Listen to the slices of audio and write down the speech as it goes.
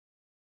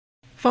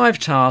5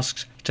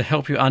 tasks to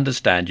help you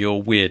understand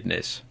your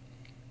weirdness.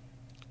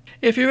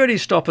 If you really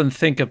stop and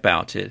think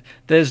about it,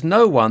 there's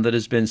no one that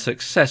has been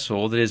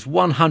successful that is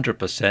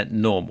 100%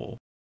 normal.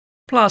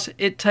 Plus,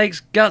 it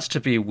takes guts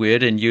to be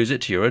weird and use it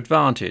to your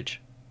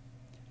advantage.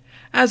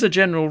 As a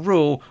general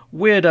rule,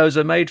 weirdos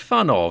are made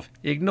fun of,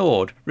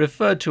 ignored,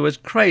 referred to as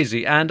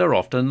crazy, and are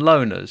often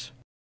loners.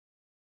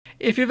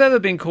 If you've ever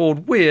been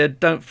called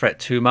weird, don't fret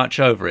too much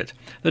over it.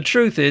 The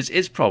truth is,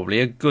 it's probably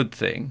a good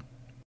thing.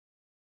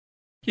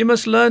 You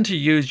must learn to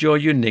use your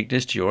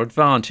uniqueness to your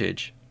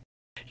advantage.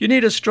 You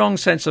need a strong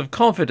sense of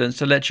confidence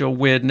to let your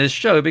weirdness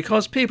show,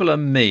 because people are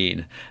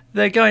mean.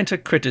 They're going to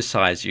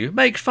criticize you,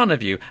 make fun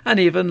of you, and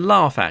even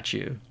laugh at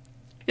you.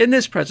 In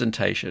this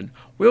presentation,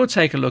 we'll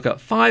take a look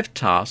at 5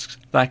 tasks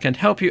that can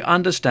help you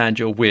understand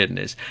your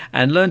weirdness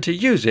and learn to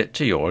use it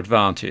to your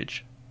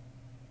advantage.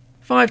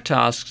 5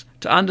 tasks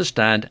to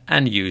understand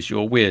and use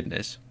your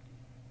weirdness.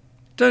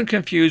 Don't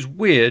confuse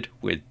weird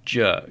with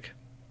jerk.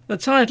 The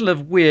title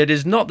of weird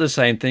is not the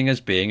same thing as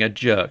being a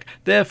jerk,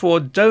 therefore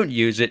don't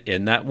use it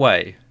in that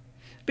way.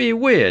 Be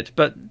weird,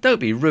 but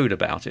don't be rude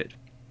about it.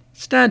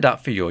 Stand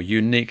up for your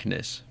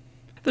uniqueness.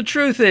 The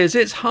truth is,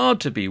 it's hard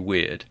to be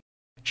weird.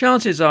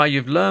 Chances are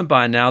you've learned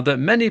by now that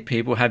many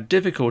people have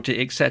difficulty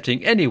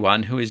accepting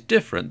anyone who is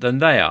different than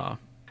they are.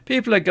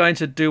 People are going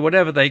to do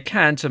whatever they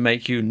can to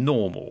make you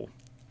normal.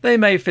 They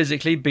may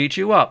physically beat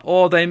you up,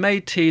 or they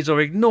may tease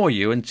or ignore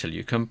you until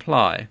you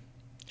comply.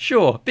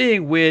 Sure,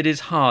 being weird is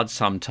hard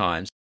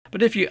sometimes,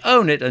 but if you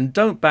own it and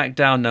don't back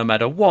down no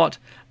matter what,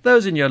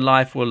 those in your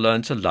life will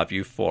learn to love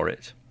you for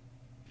it.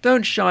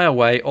 Don't shy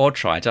away or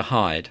try to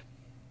hide.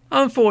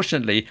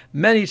 Unfortunately,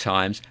 many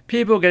times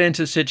people get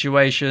into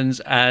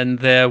situations and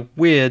their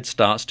weird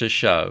starts to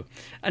show,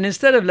 and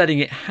instead of letting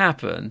it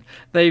happen,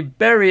 they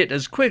bury it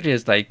as quickly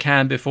as they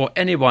can before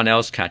anyone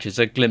else catches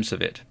a glimpse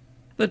of it.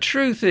 The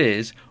truth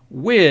is,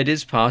 weird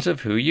is part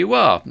of who you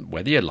are,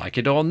 whether you like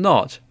it or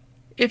not.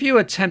 If you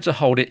attempt to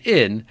hold it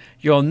in,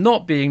 you're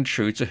not being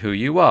true to who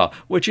you are,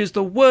 which is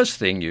the worst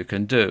thing you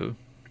can do.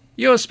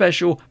 You're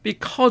special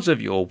because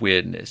of your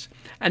weirdness,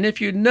 and if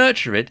you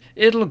nurture it,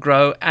 it'll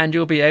grow and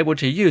you'll be able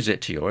to use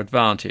it to your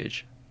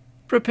advantage.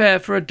 Prepare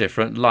for a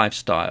different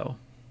lifestyle.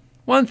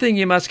 One thing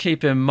you must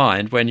keep in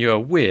mind when you're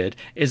weird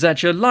is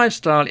that your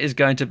lifestyle is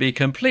going to be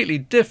completely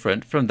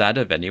different from that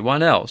of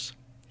anyone else.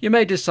 You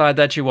may decide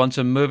that you want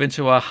to move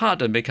into a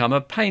hut and become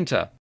a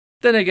painter.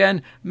 Then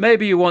again,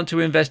 maybe you want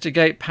to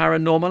investigate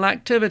paranormal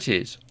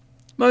activities.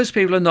 Most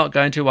people are not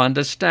going to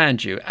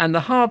understand you, and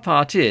the hard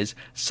part is,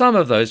 some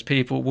of those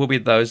people will be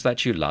those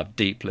that you love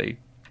deeply.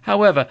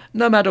 However,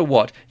 no matter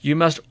what, you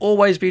must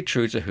always be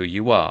true to who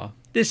you are.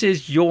 This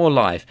is your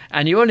life,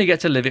 and you only get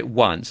to live it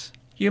once.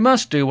 You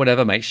must do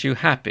whatever makes you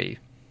happy.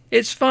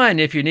 It's fine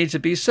if you need to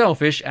be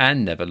selfish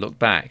and never look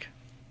back.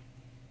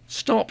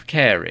 Stop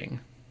caring.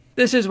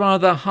 This is one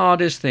of the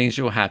hardest things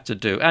you'll have to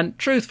do, and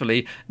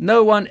truthfully,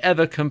 no one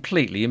ever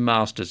completely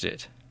masters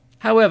it.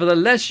 However, the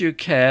less you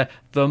care,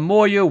 the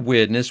more your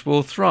weirdness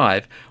will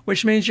thrive,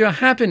 which means your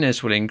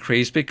happiness will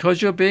increase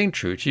because you're being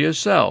true to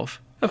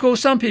yourself. Of course,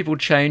 some people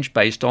change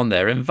based on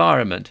their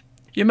environment.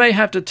 You may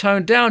have to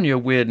tone down your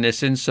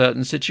weirdness in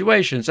certain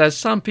situations, as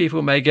some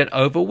people may get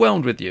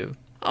overwhelmed with you.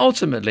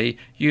 Ultimately,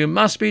 you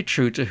must be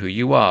true to who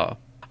you are.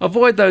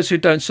 Avoid those who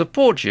don't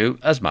support you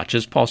as much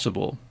as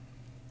possible.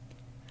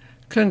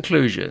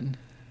 Conclusion.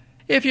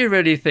 If you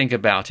really think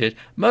about it,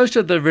 most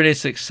of the really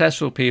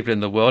successful people in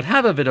the world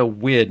have a bit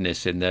of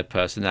weirdness in their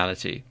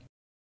personality.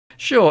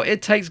 Sure,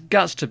 it takes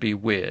guts to be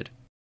weird.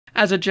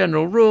 As a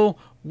general rule,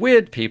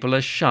 weird people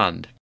are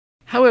shunned.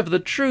 However, the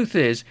truth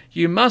is,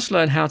 you must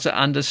learn how to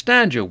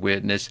understand your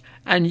weirdness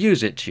and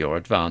use it to your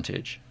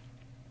advantage.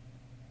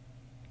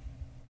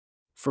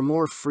 For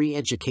more free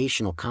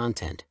educational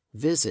content,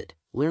 visit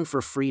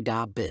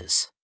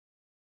learnforfree.biz.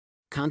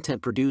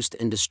 Content produced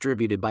and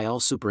distributed by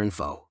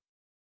AllSuperInfo.